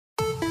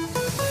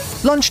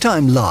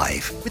Lunchtime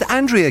Live with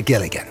Andrea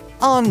Gilligan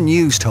on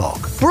News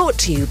Talk. Brought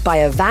to you by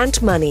Avant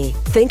Money.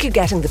 Think you're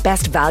getting the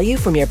best value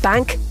from your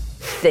bank?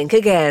 Think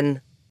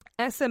again.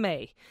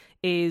 SMA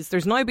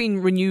there's now been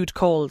renewed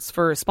calls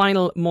for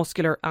spinal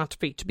muscular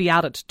atrophy to be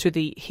added to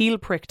the heel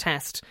prick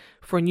test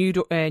for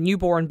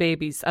newborn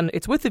babies, and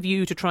it's with a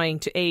view to trying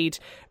to aid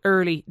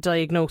early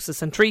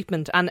diagnosis and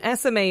treatment. And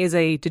SMA is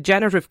a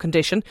degenerative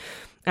condition,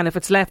 and if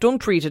it's left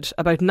untreated,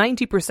 about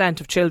 90%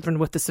 of children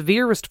with the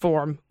severest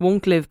form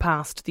won't live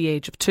past the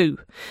age of 2.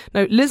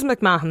 Now, Liz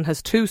McMahon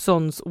has 2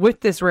 sons with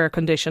this rare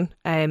condition,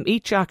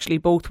 each actually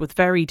both with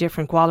very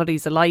different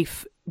qualities of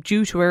life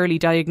due to early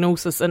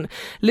diagnosis. And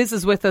Liz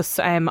is with us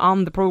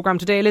on the programme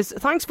today. Liz,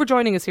 thanks for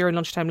joining us here on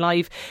Lunchtime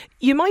Live.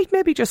 You might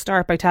maybe just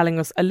start by telling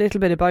us a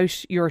little bit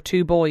about your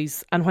 2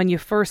 boys and when you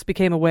first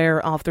became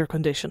aware of their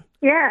condition.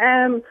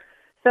 Yeah,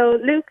 so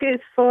Luke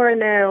is 4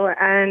 now,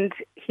 and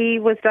he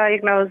was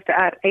diagnosed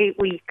at 8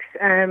 weeks.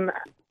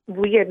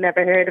 We had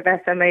never heard of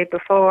SMA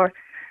before.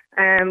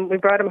 We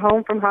brought him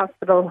home from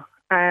hospital,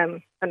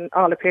 and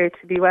all appeared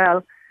to be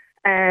well.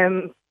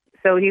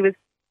 So he was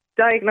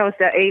diagnosed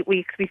at 8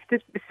 weeks. We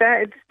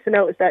started to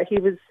notice that he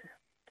was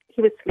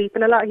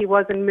sleeping a lot. He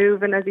wasn't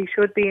moving as he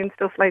should be and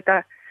stuff like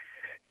that.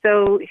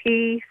 So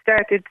he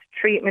started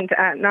treatment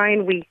at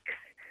 9 weeks.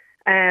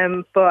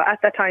 But at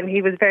that time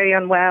he was very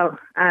unwell,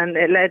 and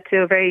it led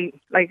to a very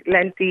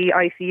lengthy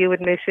ICU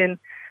admission.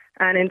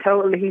 And in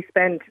total he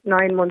spent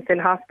 9 months in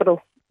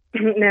hospital.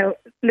 Now,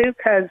 Luke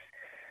has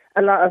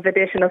a lot of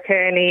additional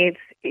care needs.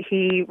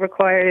 He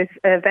requires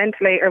a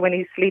ventilator when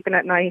he's sleeping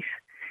at night.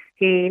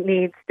 He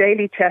needs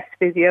daily chest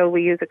physio.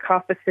 We use a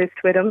cough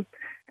assist with him.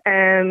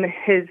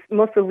 His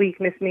muscle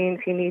weakness means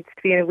he needs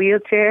to be in a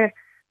wheelchair,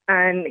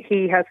 and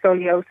he has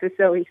scoliosis,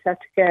 so he's had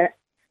to get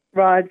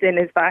rods in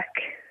his back.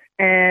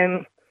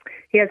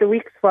 He has a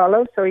weak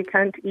swallow, so he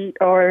can't eat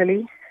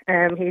orally.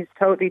 He's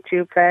totally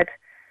tube fed,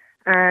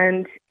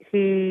 and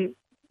he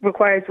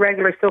requires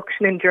regular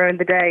suctioning during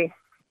the day.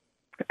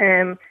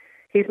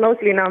 He's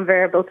mostly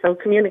non-verbal, so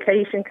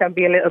communication can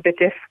be a little bit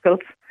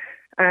difficult.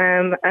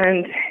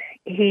 And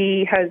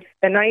he has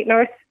a night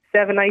nurse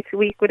 7 nights a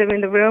week with him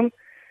in the room,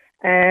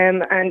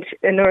 and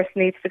a nurse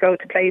needs to go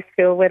to play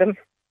school with him.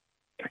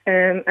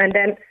 And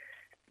then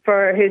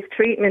for his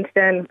treatment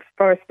then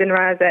for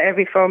Spinraza,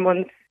 every 4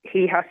 months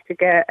he has to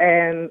get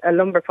a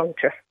lumbar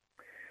puncture.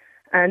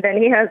 And then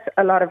he has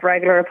a lot of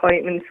regular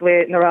appointments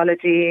with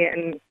neurology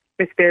and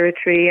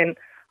respiratory and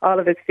all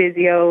of his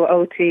physio,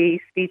 OT,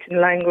 speech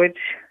and language.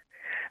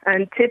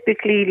 And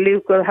typically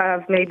Luke will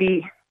have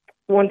maybe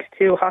 1 to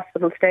 2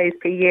 hospital stays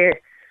per year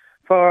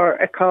for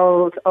a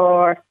cold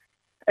or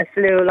a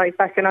flu. Like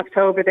back in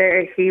October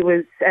there, he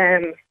was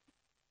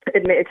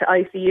admitted to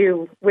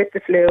ICU with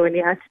the flu, and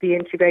he had to be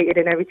intubated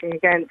and everything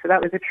again. So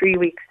that was a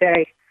 3-week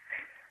stay.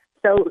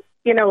 So,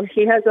 you know,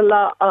 he has a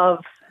lot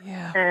of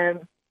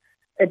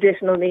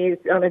additional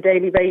needs on a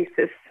daily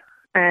basis.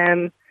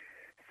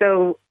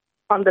 So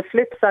on the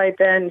flip side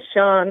then,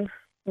 Sean,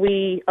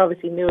 we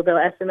obviously knew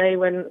about SMA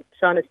when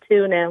Sean is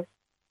 2 now.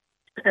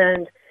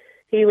 And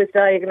he was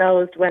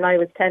diagnosed when I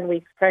was 10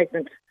 weeks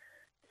pregnant.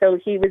 So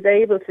he was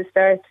able to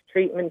start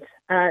treatment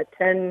at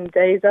 10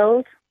 days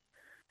old.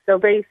 So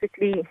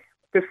basically,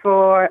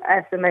 before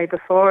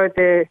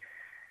the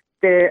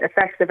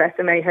effects of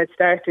SMA had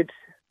started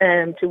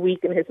to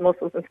weaken his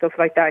muscles and stuff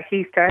like that,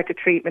 he started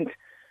treatment.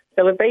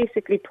 So it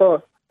basically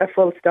put a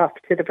full stop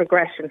to the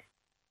progression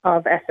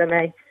of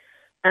SMA.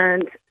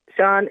 And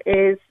Sean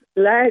is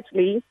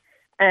largely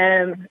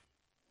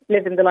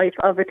living the life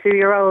of a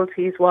 2-year-old.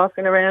 He's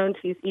walking around,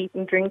 he's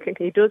eating, drinking.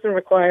 He doesn't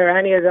require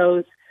any of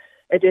those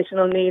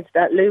additional needs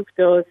that Luke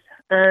does.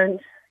 And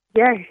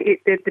yeah,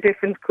 the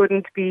difference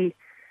couldn't be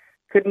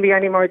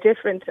any more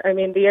different. I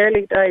mean, the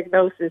early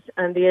diagnosis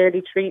and the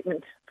early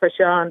treatment for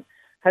Sean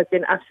has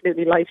been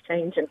absolutely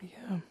life-changing.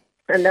 Yeah.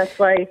 And that's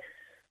why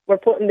we're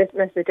putting this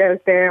message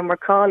out there, and we're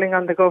calling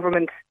on the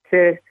government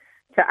to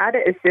add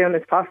it as soon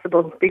as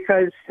possible,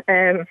 because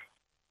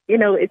you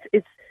know,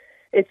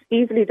 it's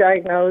easily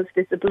diagnosed.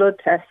 It's a blood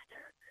test.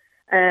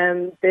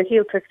 The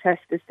heel prick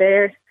test is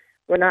there.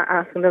 We're not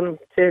asking them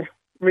to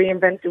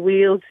reinvent the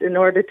wheels in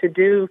order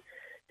to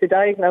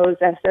diagnose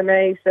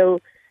SMA. So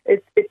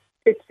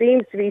it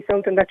seems to be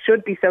something that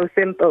should be so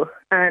simple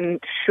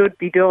and should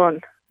be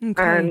done.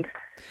 Okay.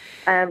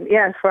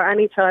 And for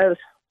any child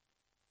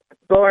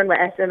born with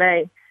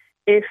SMA,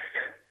 if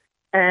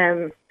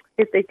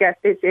they get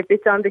this, if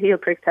it's on the heel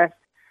prick test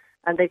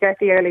and they get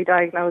the early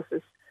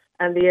diagnosis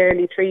and the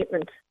early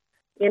treatment,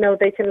 you know,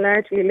 they can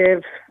largely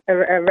live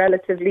a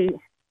relatively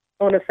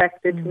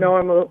unaffected,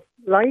 normal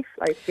life.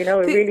 Like, you know,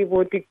 it really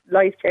would be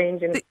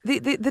life-changing.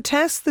 The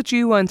tests that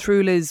you went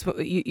through, Liz,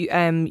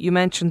 you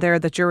mentioned there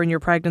that during your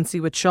pregnancy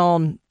with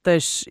Sean,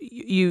 that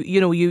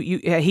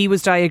he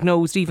was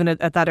diagnosed even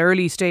at that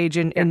early stage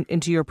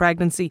into your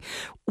pregnancy.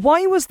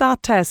 Why was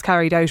that test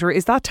carried out, or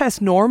is that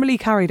test normally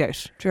carried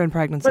out during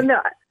pregnancy? Well,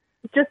 no,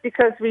 just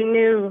because we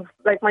knew,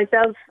 like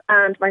myself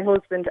and my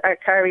husband are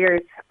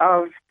carriers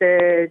of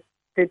the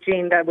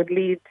gene that would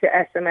lead to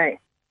SMA.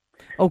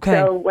 Okay.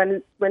 So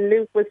when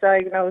Luke was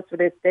diagnosed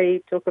with it,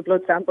 they took a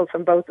blood sample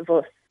from both of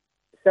us.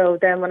 So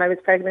then when I was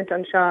pregnant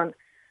on Sean,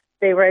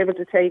 they were able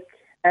to take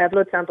a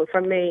blood sample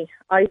from me,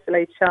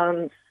 isolate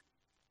Sean's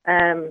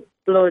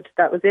blood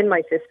that was in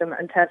my system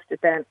and test it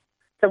then.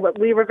 So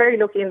we were very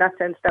lucky in that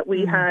sense that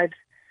we had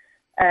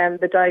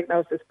the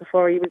diagnosis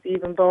before he was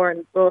even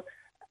born. But,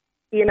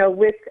 you know,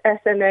 with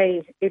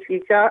SMA, if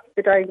you got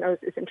the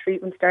diagnosis and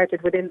treatment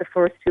started within the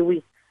first 2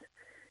 weeks,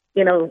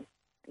 you know,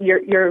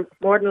 you're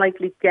more than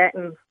likely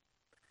getting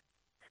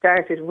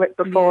started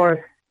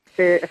before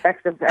the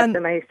effects of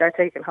SMA start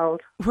taking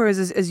hold.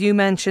 Whereas, as you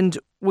mentioned,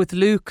 with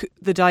Luke,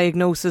 the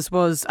diagnosis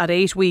was at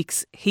 8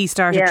 weeks. He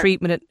started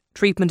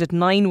treatment at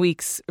 9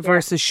 weeks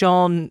versus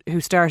Sean, who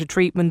started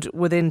treatment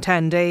within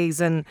 10 days.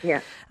 And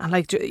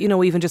like, you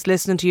know, even just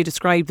listening to you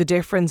describe the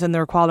difference in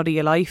their quality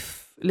of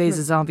life, Liz,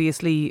 is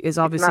obviously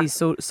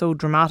so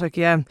dramatic.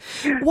 Yeah.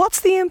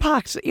 What's the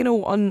impact, you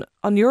know,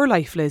 on your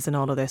life, Liz, and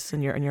all of this,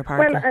 and your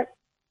partner?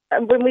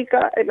 Well, when we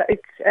got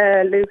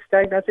Luke's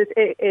diagnosis,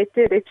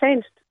 it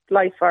changed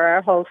life for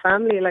our whole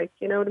family. Like,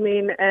 you know what I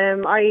mean?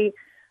 I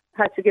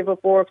had to give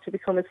up work to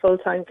become his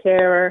full-time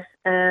carer.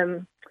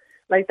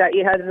 Like that,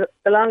 he had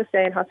a long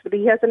stay in hospital.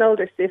 He has an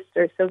older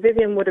sister, so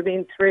Vivian would have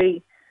been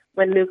 3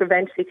 when Luke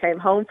eventually came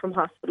home from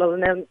hospital.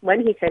 And then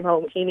when he came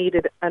home, he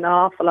needed an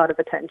awful lot of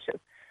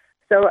attention.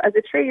 So as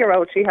a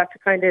 3-year-old, she had to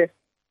kind of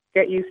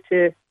get used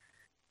to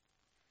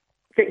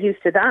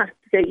that,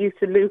 get used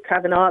to Luke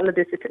having all of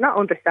this, not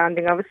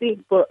understanding obviously,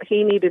 but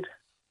he needed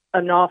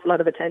an awful lot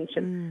of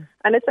attention.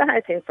 And it's a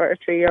hard thing for a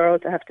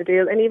 3-year-old to have to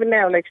deal. And even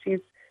now, like she's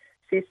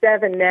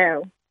 7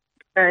 now,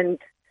 and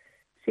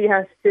she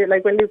has to,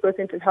 like when Luke goes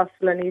into the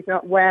hospital and he's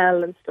not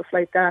well and stuff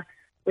like that,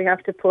 we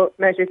have to put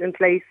measures in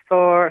place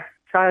for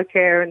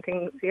childcare and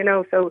things, you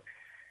know. So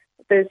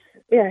there's,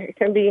 it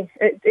can be,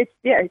 it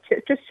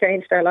just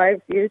changed our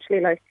lives hugely.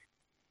 Like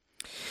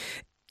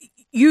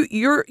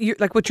you're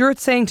like what you're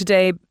saying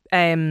today.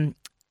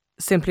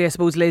 Simply, I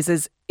suppose, Liz,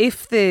 is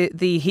if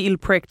the heel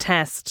prick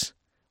test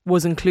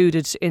was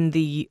included in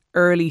the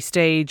early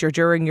stage or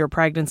during your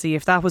pregnancy,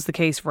 if that was the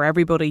case for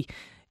everybody,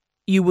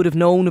 you would have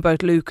known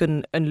about Luke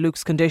and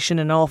Luke's condition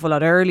an awful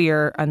lot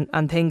earlier,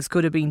 and things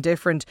could have been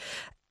different.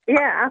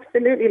 Yeah,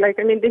 absolutely. Like,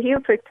 I mean, the heel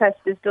prick test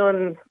is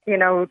done, you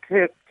know,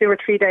 2 or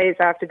 3 days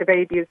after the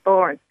baby is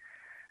born.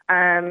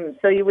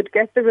 So you would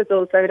get the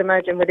results, I would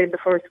imagine, within the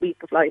first week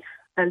of life,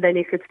 and then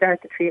you could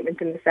start the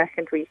treatment in the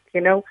second week,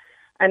 you know.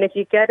 And if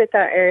you get it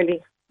that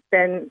early,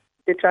 then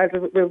the child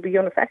will be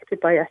unaffected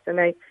by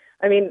SMA.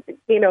 I mean,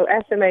 you know,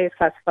 SMA is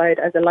classified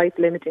as a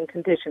life-limiting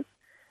condition.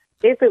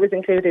 If it was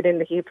included in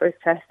the heel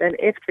prick test, and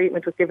if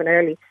treatment was given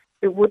early,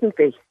 it wouldn't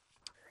be.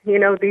 You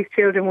know, these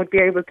children would be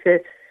able to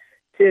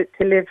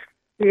live,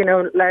 you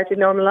know, largely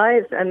normal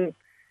lives, and,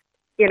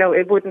 you know,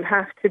 it wouldn't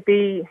have to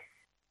be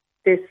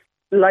this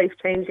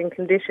life-changing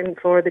condition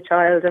for the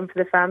child and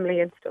for the family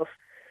and stuff.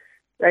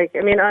 Like,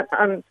 I mean,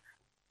 on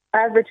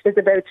average, there's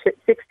about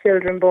 6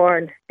 children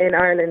born in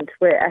Ireland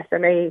with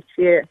SMA each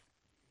year.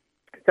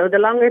 So the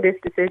longer this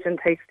decision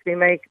takes to be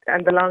made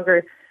and the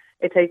longer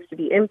it takes to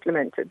be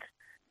implemented,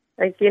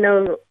 like, you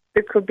know,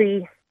 there could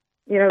be,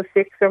 you know,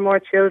 6 or more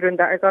children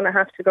that are going to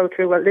have to go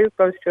through what Luke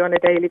goes through on a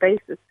daily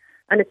basis.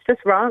 And it's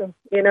just wrong,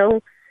 you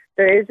know.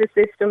 There is a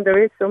system,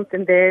 there is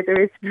something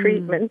there is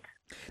treatment.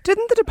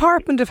 Didn't the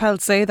Department of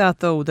Health say that,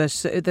 though,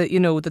 that you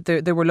know, that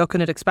they were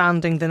looking at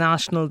expanding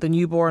the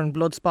newborn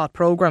blood spot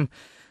programme?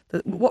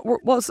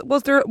 Was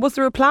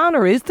there a plan,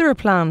 or is there a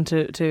plan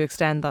to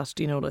extend that?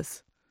 Do you know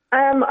this?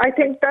 I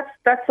think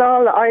that's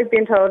all I've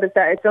been told, is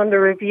that it's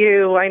under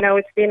review. I know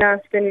it's been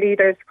asked in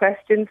leaders'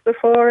 questions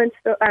before and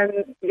stuff,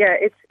 and yeah,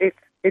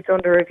 it's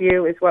under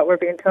review is what we're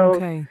being told.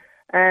 Okay.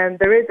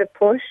 There is a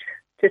push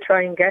to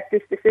try and get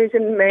this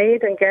decision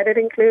made and get it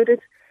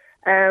included,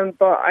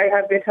 but I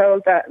have been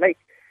told that, like,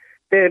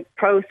 the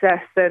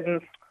process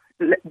and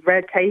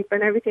red tape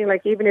and everything,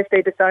 like, even if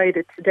they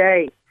decided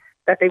today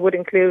that they would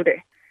include it,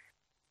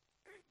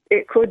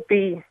 it could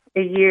be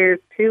a year,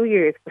 2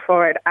 years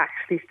before it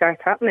actually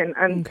starts happening,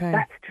 and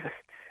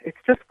it's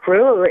just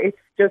cruel. It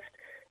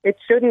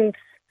shouldn't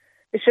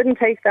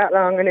take that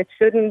long, and it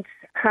shouldn't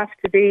have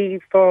to be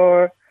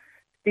for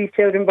these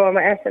children born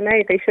with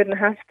SMA. They shouldn't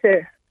have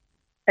to,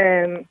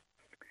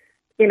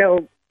 you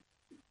know,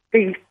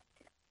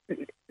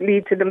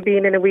 lead to them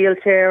being in a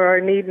wheelchair or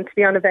needing to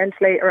be on a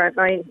ventilator at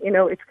night. You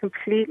know, it's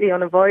completely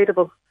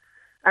unavoidable,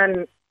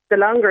 and the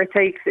longer it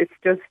takes, it's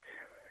just,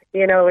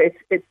 you know, it's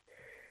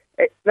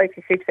like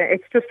you keep saying,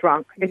 it's just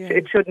wrong.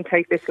 It shouldn't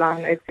take this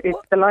long. It's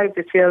the lives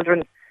of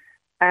children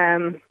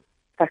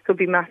that could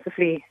be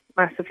massively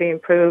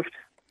improved.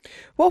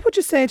 What would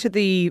you say to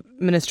the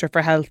Minister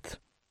for Health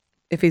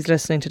if he's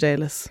listening today,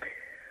 Liz?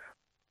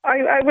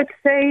 I would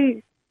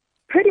say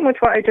pretty much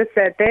what I just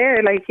said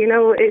there. Like, you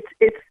know, it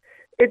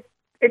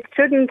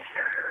shouldn't,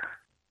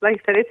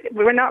 like I said,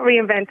 we're not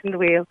reinventing the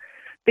wheel.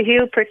 The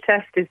heel prick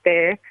test is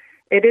there.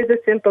 It is a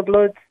simple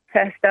blood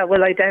test that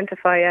will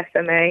identify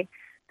SMA.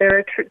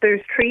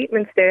 There's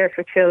treatments there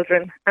for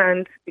children,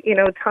 and, you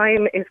know,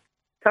 timing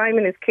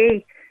is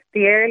key.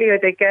 the earlier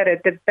they get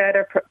it, the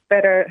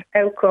better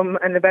outcome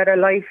and the better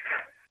life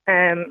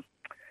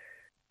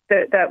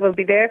that will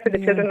be there for the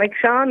children. Like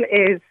Sean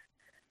is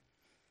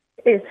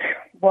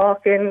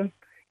walking,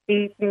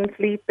 eating,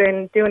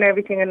 sleeping, doing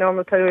everything a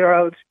normal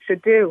 2-year-old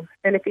should do.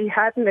 And if he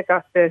hadn't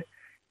got the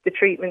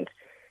treatment,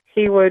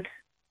 he would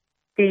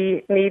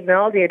be needing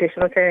all the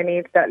additional care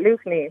needs that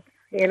Luke needs.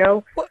 You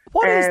know,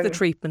 what is the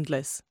treatment,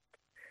 Liz?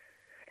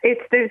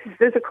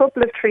 There's a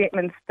couple of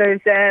treatments.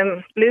 There's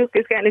Luke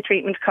is getting a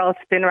treatment called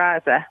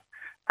Spinraza,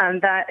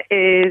 and that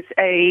is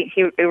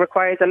it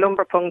requires a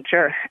lumbar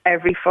puncture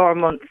every 4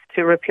 months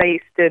to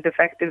replace the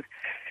defective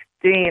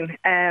gene.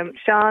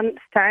 Sean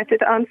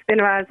started on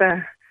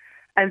Spinraza,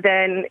 and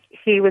then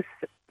he was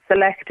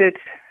selected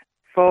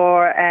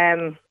for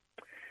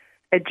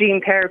a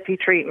gene therapy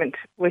treatment,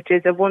 which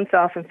is a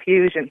once-off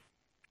infusion,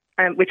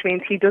 which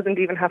means he doesn't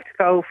even have to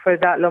go for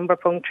that lumbar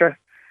puncture.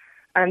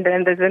 And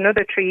then there's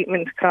another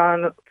treatment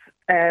called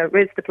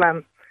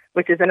Risdiplam,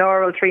 which is an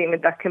oral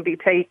treatment that can be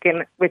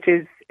taken, which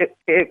is,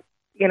 it's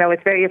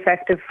very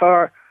effective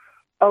for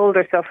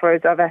older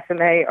sufferers of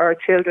SMA or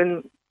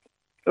children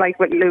like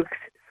with Luke's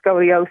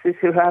scoliosis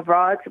who have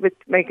rods, which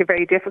make it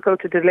very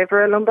difficult to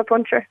deliver a lumbar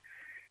puncture.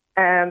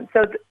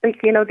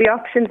 The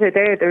options are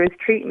there. There is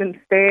treatments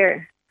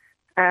there.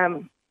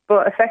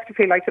 But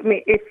effectively,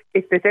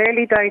 if there's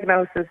early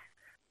diagnosis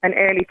and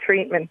early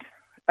treatment,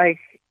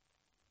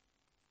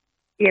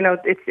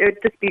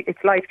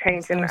 it's life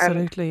changing.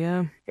 Absolutely,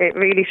 and it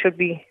really should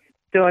be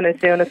done as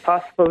soon as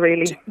possible.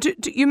 Really.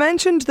 You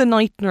mentioned the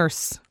night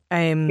nurse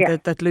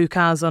that Luke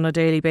has on a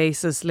daily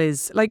basis,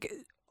 Liz.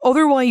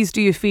 Otherwise,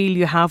 do you feel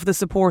you have the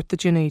support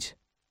that you need?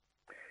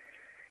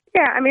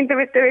 Yeah, I mean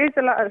there is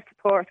a lot of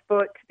support,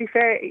 but to be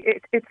fair,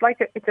 it's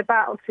a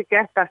battle to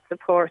get that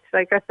support.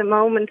 At the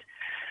moment,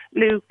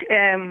 Luke,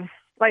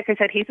 like I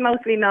said, he's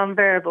mostly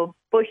non-verbal,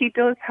 but he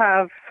does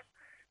have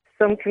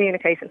some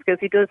communication skills.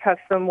 He does have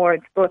some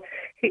words, but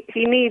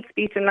he needs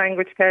speech and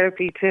language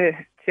therapy to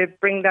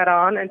bring that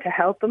on and to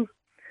help him.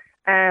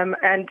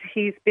 And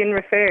he's been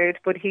referred,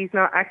 but he's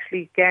not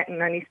actually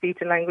getting any speech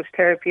and language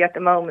therapy at the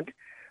moment,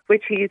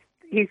 which he's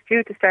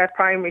due to start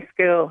primary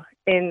school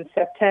in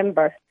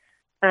September.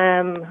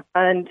 And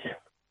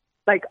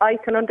I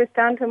can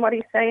understand him what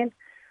he's saying,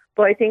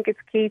 but I think it's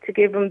key to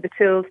give him the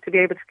tools to be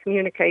able to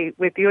communicate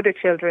with the other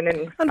children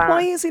in class. And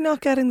why is he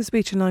not getting the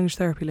speech and language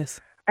therapy, Liz?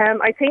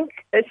 I think,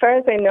 as far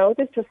as I know,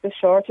 there's just a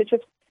shortage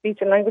of speech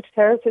and language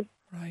therapists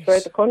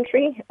throughout the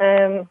country.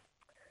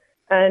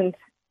 And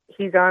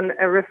he's on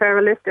a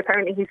referral list.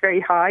 Apparently he's very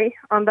high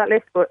on that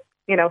list, but,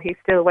 he's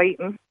still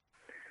waiting.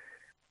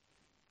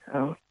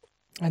 So.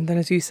 And then,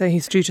 as you say,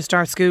 he's due to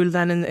start school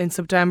then in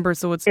September.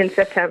 So it's in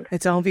September.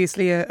 It's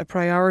obviously a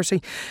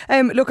priority.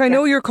 Look, I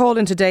know you're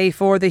calling today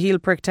for the heel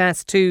prick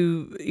test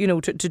to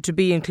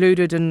be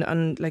included,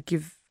 and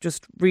you've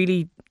just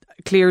really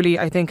clearly,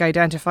 I think,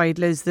 identified,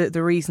 Liz,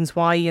 the reasons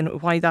why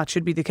and why that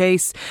should be the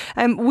case.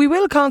 We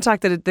will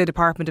contact the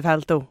Department of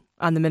Health, though,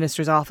 and the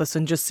Minister's office,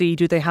 and just see,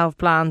 do they have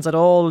plans at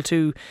all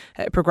to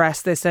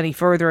progress this any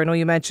further? I know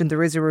you mentioned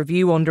there is a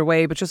review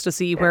underway, but just to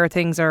see where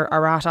things are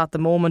at the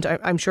moment.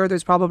 I'm sure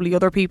there's probably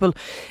other people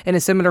in a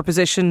similar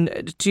position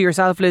to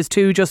yourself, Liz,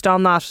 too, just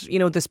on that,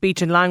 the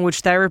speech and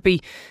language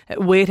therapy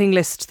waiting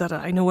list that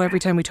I know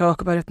every time we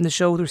talk about it in the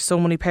show, there's so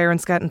many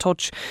parents get in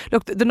touch.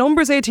 Look, the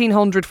number is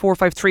 1800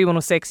 453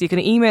 106. You can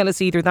email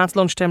us either. That's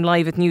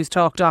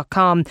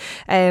lunchtimelive@newstalk.com.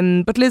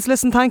 But Liz,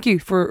 listen, thank you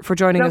for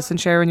joining us and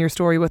sharing your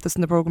story with us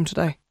in the programme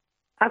today.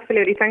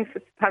 Absolutely. Thanks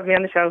for having me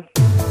on the show.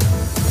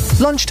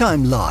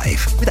 Lunchtime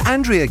Live with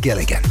Andrea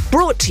Gilligan.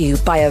 Brought to you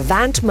by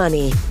Avant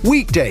Money.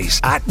 Weekdays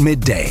at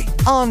midday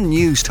on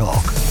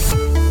Newstalk.